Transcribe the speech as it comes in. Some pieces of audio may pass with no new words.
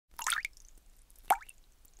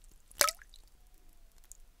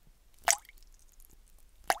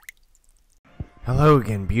Hello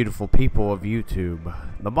again, beautiful people of YouTube.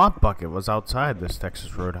 The mop bucket was outside this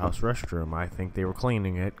Texas Roadhouse restroom. I think they were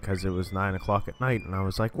cleaning it because it was 9 o'clock at night, and I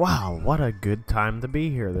was like, wow, what a good time to be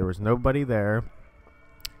here. There was nobody there,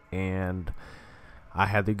 and I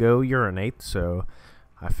had to go urinate, so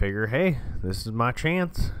I figure, hey, this is my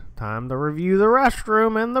chance. Time to review the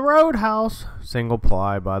restroom in the Roadhouse. Single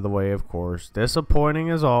ply, by the way, of course. Disappointing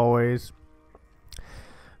as always.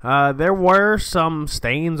 There were some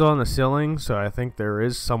stains on the ceiling, so I think there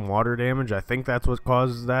is some water damage. I think that's what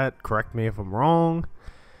causes that. Correct me if I'm wrong.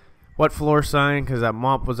 Wet floor sign, because that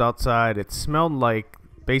mop was outside. It smelled like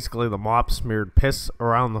basically the mop smeared piss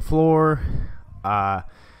around the floor. I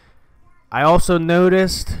also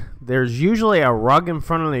noticed there's usually a rug in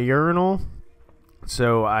front of the urinal,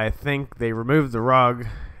 so I think they removed the rug,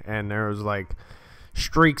 and there was like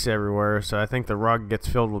streaks everywhere, so I think the rug gets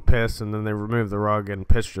filled with piss, and then they remove the rug and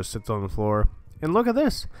piss just sits on the floor. And look at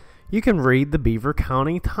this, you can read the Beaver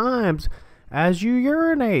County Times as you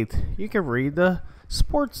urinate. You can read the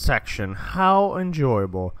sports section. How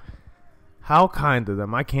enjoyable. How kind of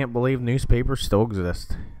them. I can't believe newspapers still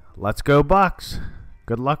exist. Let's go Bucks.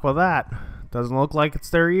 Good luck with that. Doesn't look like it's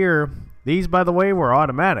their year. These, by the way, were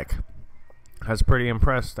automatic. I was pretty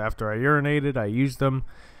impressed. After I urinated, I used them,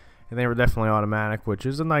 and they were definitely automatic, which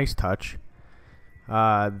is a nice touch.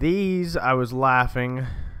 These, I was laughing.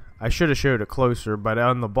 I should have showed it closer, but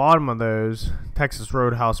on the bottom of those Texas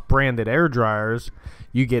Roadhouse branded air dryers,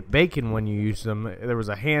 you get bacon when you use them. There was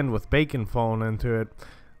a hand with bacon falling into it.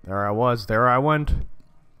 There I was. There I went.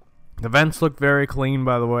 The vents look very clean,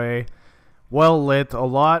 by the way. Well lit. A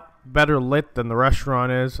lot better lit than the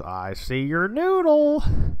restaurant is. I see your noodle.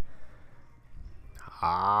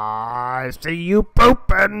 I see you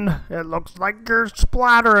pooping. It looks like you're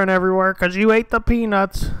splattering everywhere because you ate the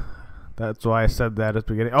peanuts. That's why I said that at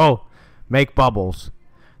the beginning. Oh, make bubbles.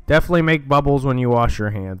 Definitely make bubbles when you wash your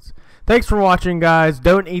hands. Thanks for watching, guys.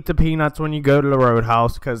 Don't eat the peanuts when you go to the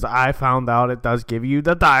Roadhouse, because I found out it does give you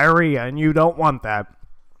the diarrhea, and you don't want that.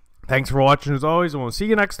 Thanks for watching as always, and we'll see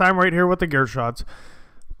you next time right here with the GearShots.